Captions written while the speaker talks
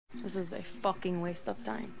This is a fucking waste of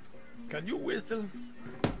time. Can you whistle?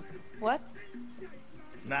 What?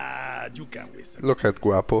 Nah, you can't whistle. Look at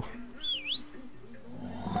Guapo.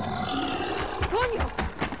 Coño!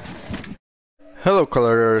 Hello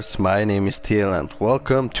colorers, my name is Teal and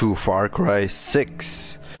welcome to Far Cry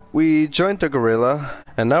 6. We joined the gorilla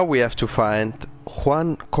and now we have to find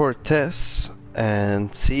Juan Cortez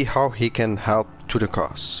and see how he can help to the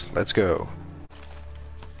cause. Let's go.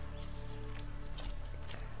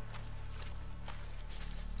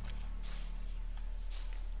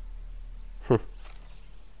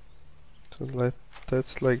 So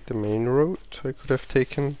that's like the main road I could have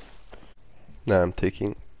taken. Nah, I'm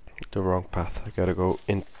taking the wrong path. I gotta go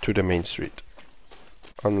into the main street.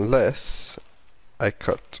 Unless I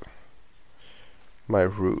cut my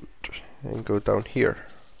route and go down here.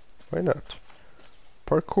 Why not?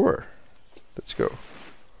 Parkour. Let's go.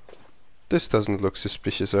 This doesn't look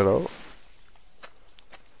suspicious at all.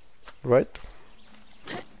 Right?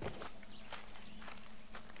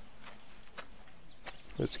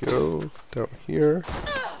 Let's go down here.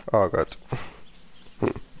 Oh god.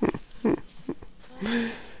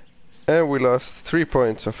 And we lost 3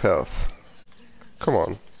 points of health. Come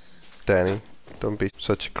on, Danny. Don't be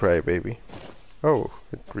such a crybaby. Oh,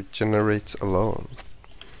 it regenerates alone.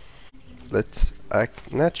 Let's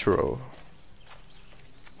act natural.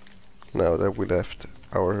 Now that we left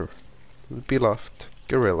our beloved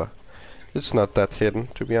gorilla. It's not that hidden,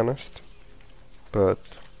 to be honest. But,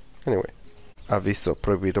 anyway. Aviso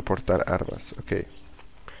prohibido portar armas. Okay.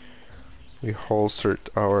 We holstered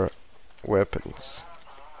our weapons.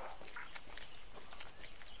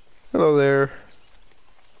 Hello there.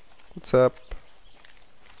 What's up?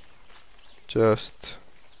 Just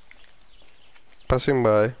passing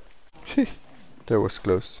by. That was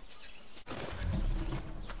close.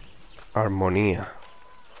 Armonia.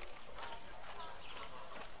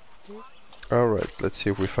 Alright, let's see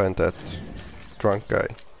if we find that drunk guy.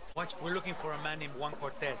 Watch, we're looking for a man named Juan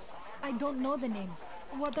Cortez. I don't know the name.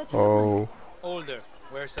 What does he look like? Older,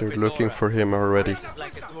 wears a They're fedora. looking for him already. Dresses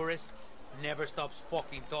like a tourist, never stops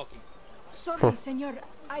fucking talking. Sorry, senor.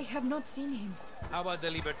 I have not seen him. How about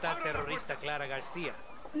the Libertad Terrorista Clara Garcia?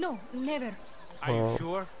 No, never. Are you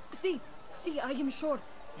sure? Sí, I am sure.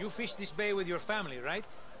 You fish this bay with your family, right?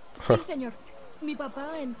 Sí, senor. Mi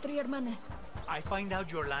papá and 3 hermanas. I find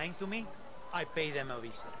out you're lying to me, I pay them a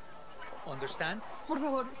visit. Understand? Por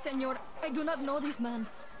favor, senor. I do not know this man.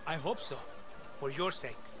 I hope so. For your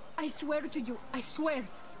sake. I swear to you. I swear.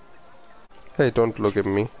 Hey, don't look at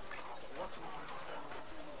me.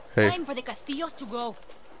 Hey, Time for the Castillos to go.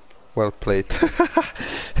 well played.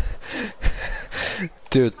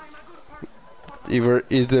 Dude,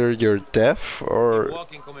 either you're deaf or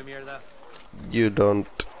Walking come mierda. you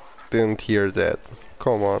didn't hear that.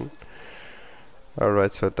 Come on.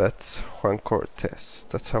 Alright, so that's Juan Cortez.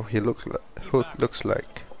 That's how he looks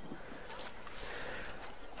like.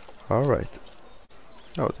 Alright.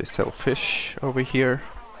 Oh, they sell fish over here.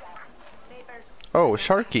 Oh,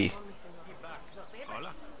 Sharky.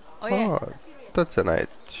 Oh yeah. Oh, that's a nice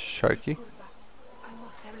Sharky. I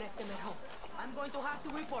must have left them at home. I'm going to have to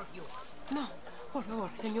report you. No, por favor,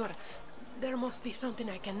 señora. There must be something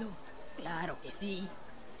I can do. Claro que sí.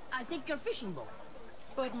 I'll take your fishing boat.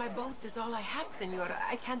 But my boat is all I have, señora.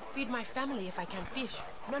 I can't feed my family if I can't fish.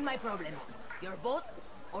 Not my problem. Your boat,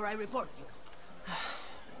 or I report you.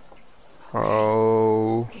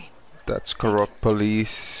 Oh, Okay. that's corrupt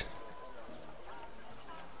police.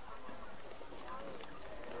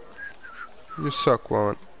 You suck,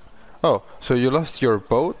 woman. Oh, so you lost your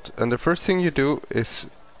boat, and the first thing you do is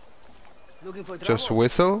Looking for trouble? just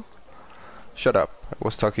whistle? Shut up, I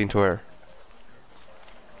was talking to her.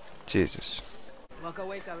 Jesus. Walk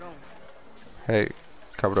away, cabrón. Hey,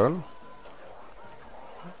 cabron.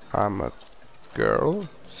 I'm a girl,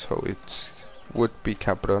 so it would be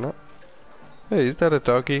cabrona. Hey, is that a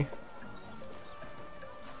doggy?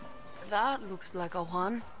 That looks like a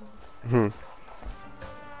Juan.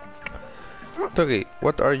 Doggy,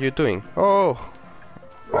 what are you doing? Oh,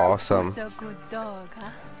 awesome. So good dog,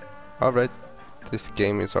 huh? Alright, this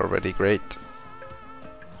game is already great.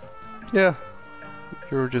 Yeah,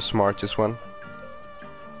 you're the smartest one.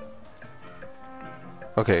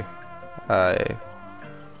 Okay, I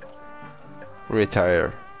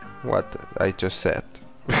retire what I just said.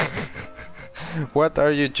 What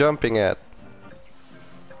are you jumping at?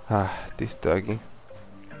 Ah, this doggy.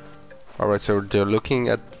 Alright, so they're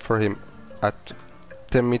looking for him at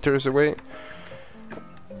 10 meters away.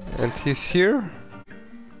 And he's here?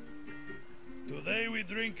 Today we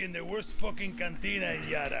drink in the worst fucking cantina in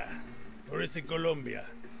Yara. Or is it Colombia?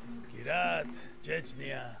 Kirat,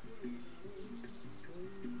 Chechnya.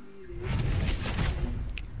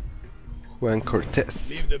 Juan Cortez.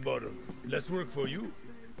 Leave the bottle. Let's work for you.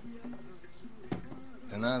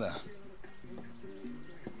 De nada.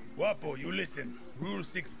 Guapo, you listen. Rule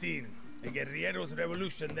 16. A guerrillero's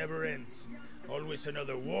revolution never ends. Always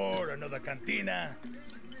another war, another cantina,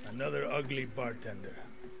 another ugly bartender.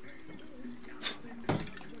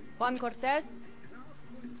 Juan Cortez?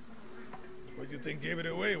 What do you think gave it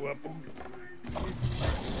away, Guapo?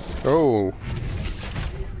 Oh.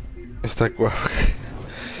 Is that Guapo?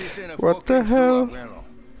 What the hell?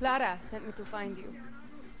 Clara sent me to find you.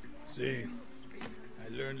 See, I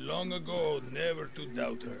learned long ago never to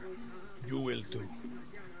doubt her. You will too.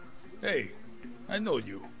 Hey, I know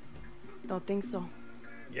you. Don't think so.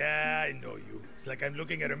 Yeah, I know you. It's like I'm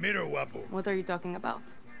looking at a mirror, Guapo. What are you talking about?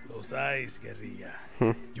 Those eyes, guerrilla.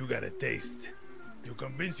 You got a taste. You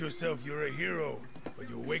convince yourself you're a hero, but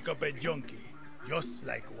you wake up a junkie, just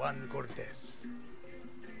like Juan Cortez.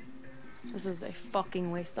 This is a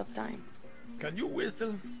fucking waste of time. Can you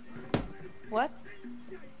whistle? What?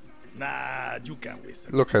 Nah, you can't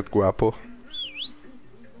whistle. Look at Guapo.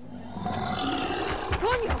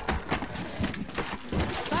 Coño!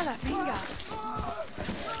 Sala, venga!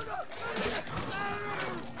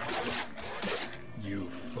 You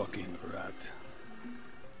fucking rat.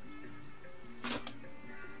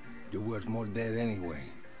 You're worth more dead anyway.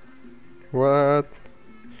 What?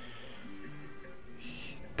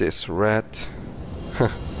 This rat.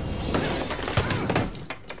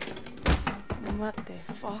 What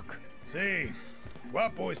the fuck? See,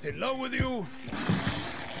 Guapo is in love with you.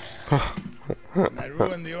 And I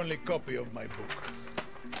ruined the only copy of my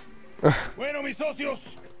book. Bueno, mis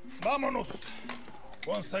socios, vámonos.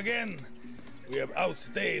 Once again, we have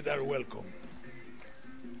outstayed our welcome.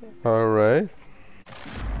 Alright.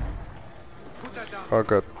 Oh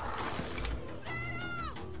god.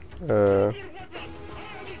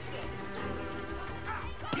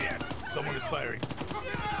 Someone is firing.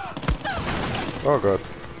 Oh god.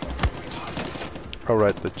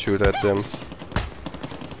 Alright, let's shoot at them.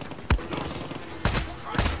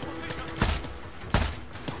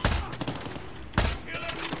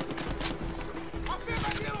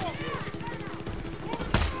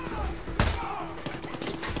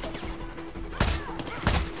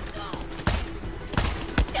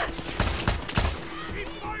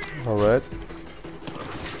 Alright.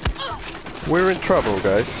 We're in trouble,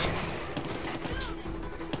 guys.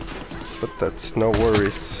 But that's no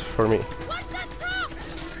worries for me.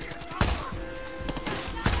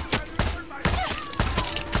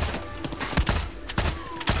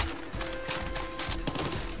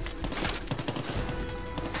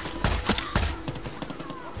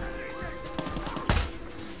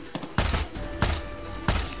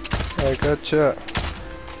 I gotcha.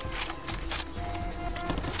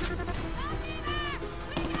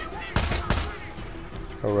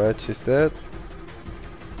 Alright, she's dead.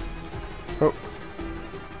 Oh.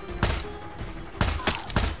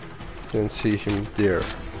 Didn't see him there.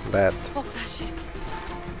 That. Fuck that shit.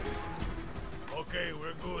 Okay,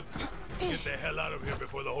 we're good. Let's get the hell out of here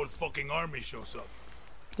before the whole fucking army shows up.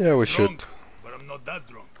 Yeah, we Drunk, should. but I'm not that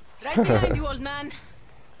drunk. Right behind you, old man.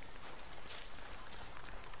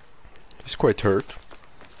 He's quite hurt.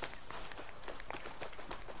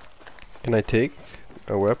 Can I take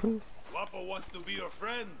a weapon? Guapo wants to be your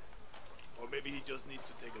friend. Or maybe he just needs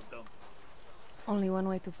to take a dump. Only one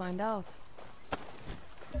way to find out.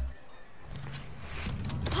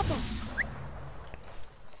 Papa!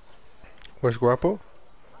 Where's Guapo?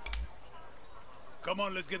 Come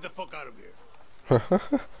on, let's get the fuck out of here.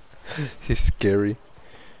 He's scary.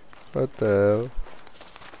 What the hell?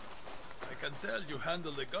 I can tell you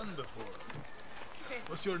handled a gun before.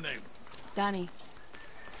 What's your name? Danny.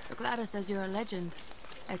 So Clara says you're a legend.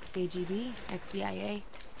 Ex-KGB, ex-CIA.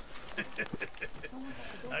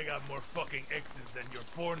 I got more fucking X's than your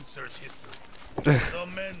porn search history.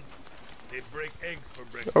 Some men, they break eggs for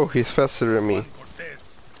breakfast. Oh, he's faster than me. Juan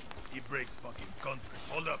Cortez, he breaks fucking country.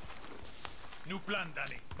 Hold up. New plan,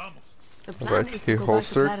 Danny. Vamos. The plan Right, is he to go back to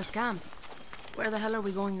holstered. Clara's camp. Where the hell are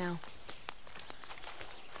we going now?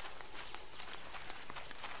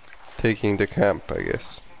 Taking the camp, I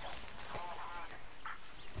guess.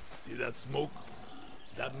 See that smoke?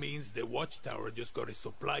 That means the watchtower just got a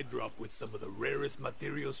supply drop with some of the rarest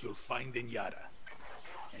materials you'll find in Yara.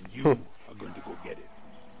 And you are going to go get it.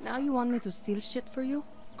 Now you want me to steal shit for you?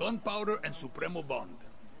 Gunpowder and Supremo Bond.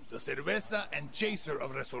 The cerveza and chaser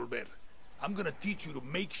of Resolver. I'm gonna teach you to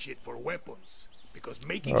make shit for weapons. Because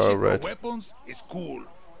making shit Alright. for weapons is cool.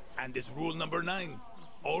 And it's rule number 9.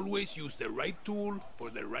 Always use the right tool for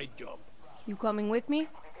the right job. You coming with me?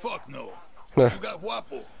 Fuck no. You got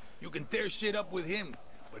Guapo. You can tear shit up with him.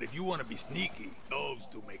 But if you want to be sneaky, loves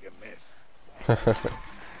to make a mess.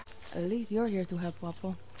 At least you're here to help,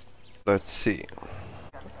 Guapo. Let's see.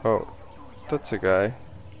 Oh, that's a guy.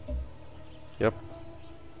 Yep.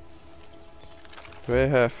 Do I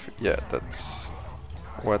have... Yeah, that's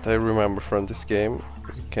what I remember from this game.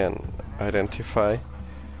 You can identify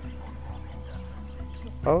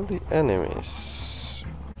all the enemies.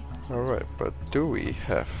 Alright, but do we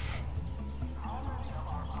have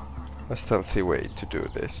a stealthy way to do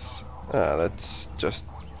this? Let's just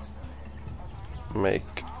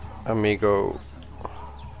make Amigo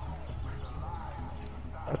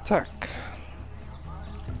attack.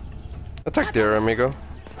 Attack there, Amigo.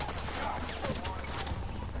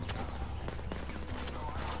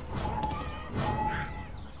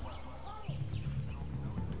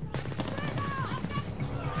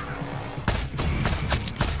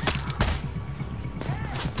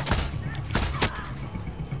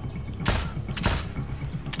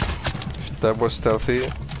 That was stealthy.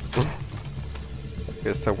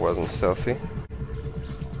 Guess that wasn't stealthy.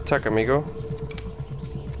 Attack, Amigo.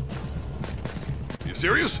 You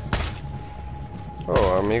serious?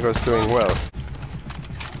 Oh, Amigo's doing well.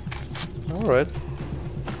 Alright.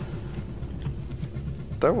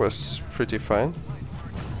 That was pretty fine.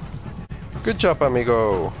 Good job,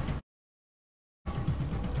 Amigo.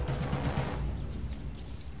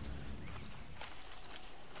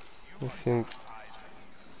 I think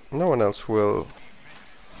no one else will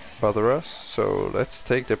bother us, so let's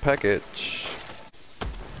take the package.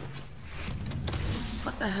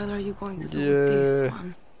 What the hell are you going to do with this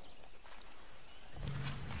one?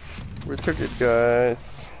 We took it,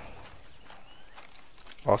 guys.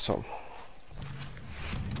 Awesome.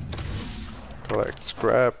 Collect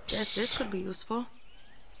scraps. Guess this could be useful.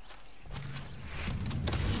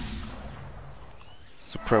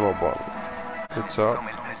 Supremo bomb. It's up.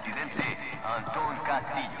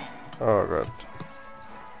 Oh god.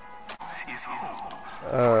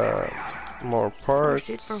 More parts.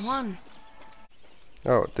 Shit for Juan.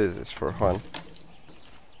 Oh, this is for Juan.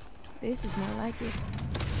 This is more like it.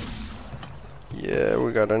 Yeah,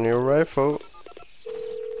 we got a new rifle.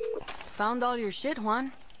 Found all your shit,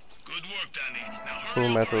 Juan. Good work, Danny. Now Full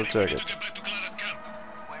metal jacket. to get back to Clara's camp.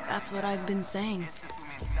 That's what I've been saying.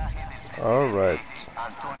 Alright.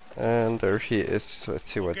 And there he is.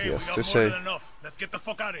 Let's see what he has to say. Enough. Let's get the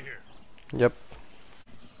fuck out of here. Yep.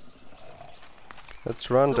 Let's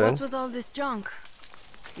run So then. what's with all this junk?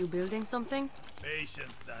 You building something?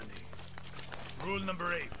 Patience, Danny. Rule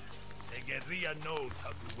number 8. A guerrilla knows how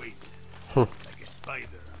to wait. Hmm. Like a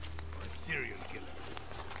spider or a serial killer.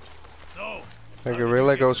 So, A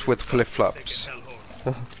gorilla goes with flip-flops.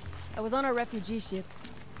 I was on a refugee ship.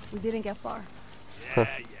 We didn't get far. Yeah.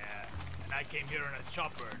 And I came here in a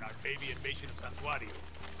chopper in our baby invasion of Santuario.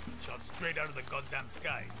 Shot straight out of the goddamn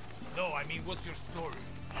sky. No, I mean, what's your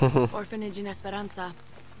story? Orphanage in Esperanza.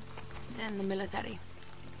 Then the military.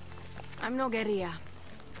 I'm no guerrilla.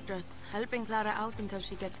 Just helping Clara out until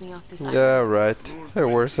she gets me off this island. Yeah, right. Hey,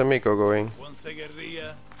 where's Amigo going? Once a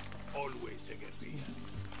guerrilla, always a guerrilla.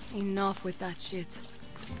 Enough with that shit.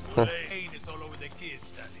 Pain is all over the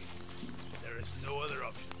kids, Danny. There is no other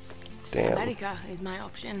option. Damn. America is my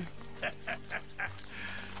option.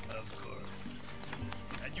 Of course.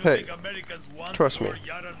 And you Hey, think Americans want trust more me.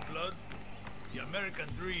 Yara blood? The American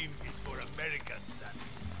dream is for Americans,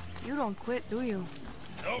 Danny. You don't quit, do you?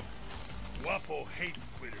 Nope. Guapo hates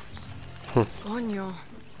quitters. Coño.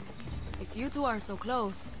 If you two are so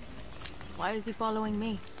close, why is he following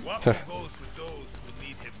me? Guapo goes with those who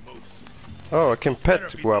need him most. Oh, I can Those pet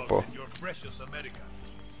therapy Guapo. dogs in your precious America.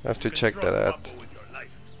 I have to You can check trust that out. Guapo with your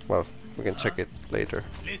life. Well, we can check it later.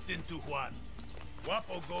 Listen to Juan.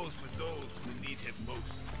 Guapo goes with those who need him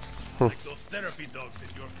most. Like those therapy dogs in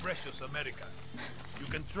your precious America. You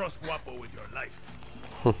can trust Guapo with your life.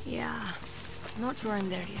 Yeah. Not sure I'm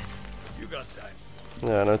there yet. You got time.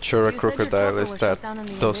 Yeah, not sure a You said your crocodile chopper is was that shut down in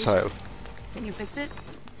the docile. invasion. Can you fix it?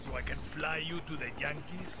 So I can fly you to the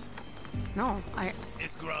Yankees? No,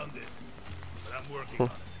 It's grounded. But I'm working on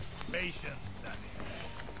it. Patience, Danny.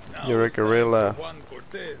 Now You're a it's time gorilla. for Juan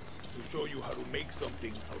Cortez to show you how to make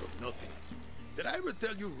something out of nothing. Did I ever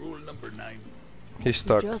tell you rule number 9? He's you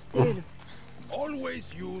stuck. just did.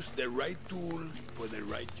 Always use the right tool for the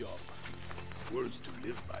right job. Words to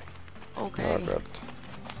live by. Okay. Oh god.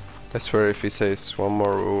 I swear if he says one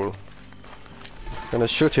more rule, I'm gonna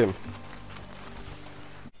shoot him.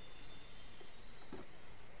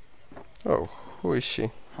 Oh, who is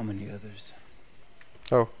she? How many others?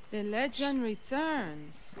 Oh, The legend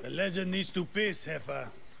returns. The legend needs to piss, Jefa.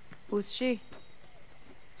 Who's she?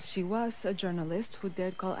 She was a journalist who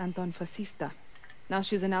dared call Anton fascista. Now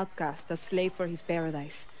she's an outcast, a slave for his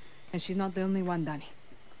paradise. And she's not the only one, Danny.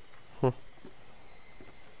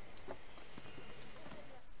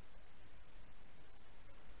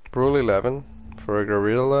 Rule 11. For a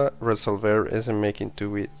guerrilla, resolver isn't making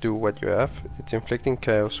do what you have, it's inflicting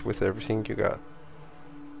chaos with everything you got.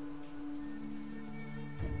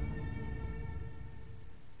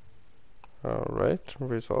 Alright,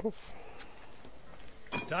 resolve.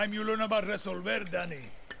 Time you learn about resolver, Danny.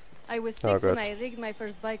 I was 6 when I rigged my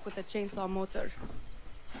first bike with a chainsaw motor.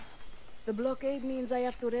 The blockade means I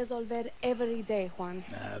have to resolver every day, Juan.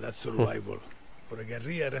 Nah, that's survival. For a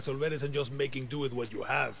guerrilla, resolver isn't just making do with what you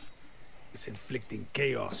have. It's inflicting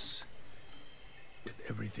chaos with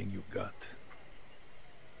everything you got.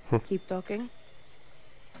 Keep talking.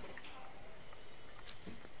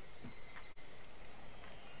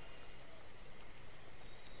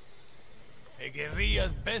 A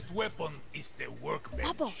guerrilla's best weapon is the workbench.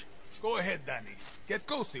 Guapo. Go ahead, Danny. Get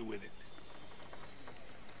cozy with it.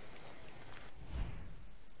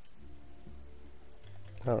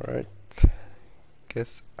 Alright.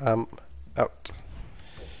 Guess I'm out.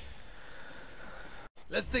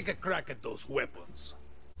 Let's take a crack at those weapons.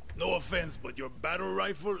 No offense, but your battle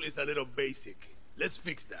rifle is a little basic. Let's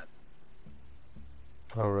fix that.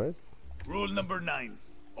 Alright. Rule number 9.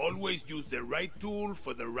 Always use the right tool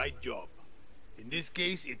for the right job. In this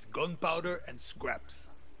case, it's gunpowder and scraps.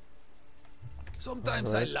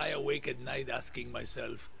 Sometimes I lie awake at night asking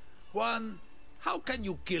myself, Juan, how can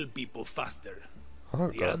you kill people faster?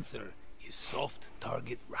 The answer is soft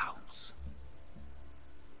target rounds.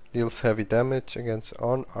 Deals heavy damage against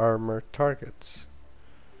unarmored targets.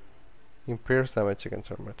 Impairs damage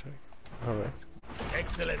against armored targets. Alright.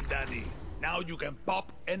 Excellent, Danny. Now you can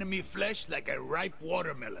pop enemy flesh like a ripe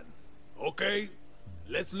watermelon. Okay,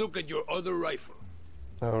 let's look at your other rifle.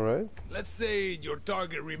 Alright. Let's say your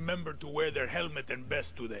target remembered to wear their helmet and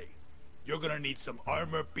vest today. You're gonna need some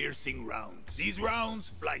armor-piercing rounds. These rounds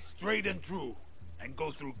fly straight and true, and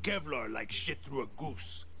go through Kevlar like shit through a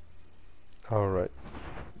goose. Alright.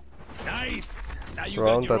 Nice! Now you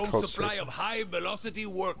got your own supply of high-velocity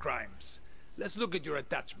war crimes. Let's look at your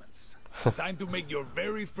attachments. Time to make your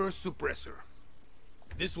very first suppressor.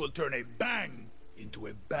 This will turn a bang into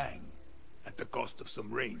a bang at the cost of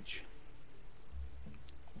some range.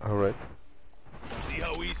 Alright. See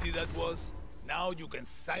how easy that was? Now you can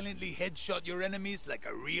silently headshot your enemies like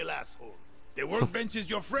a real asshole. The workbench is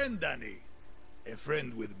your friend, Danny. A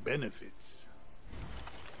friend with benefits.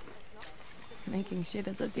 Making shit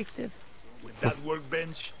is addictive. With that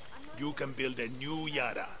workbench, you can build a new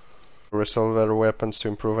Yara. Resolver weapons to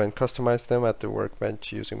improve and customize them at the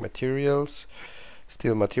workbench using materials.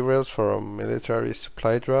 Steal materials from military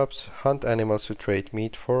supply drops. Hunt animals to trade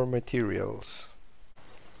meat for materials.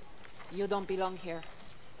 You don't belong here.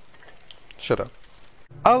 Shut up.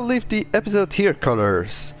 I'll leave the episode here,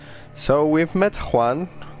 colors. So we've met Juan.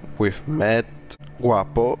 We've met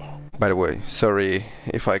Guapo. By the way, sorry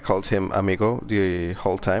if I called him amigo the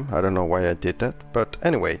whole time. I don't know why I did that. But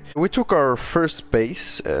anyway, we took our first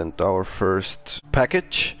base and our first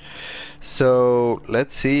package. So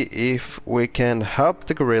let's see if we can help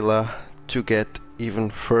the guerrilla to get even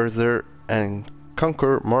further and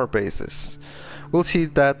conquer more bases. We'll see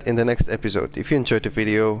that in the next episode. If you enjoyed the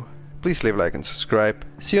video, please leave a like and subscribe.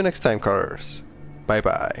 See you next time, colors. Bye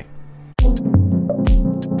bye.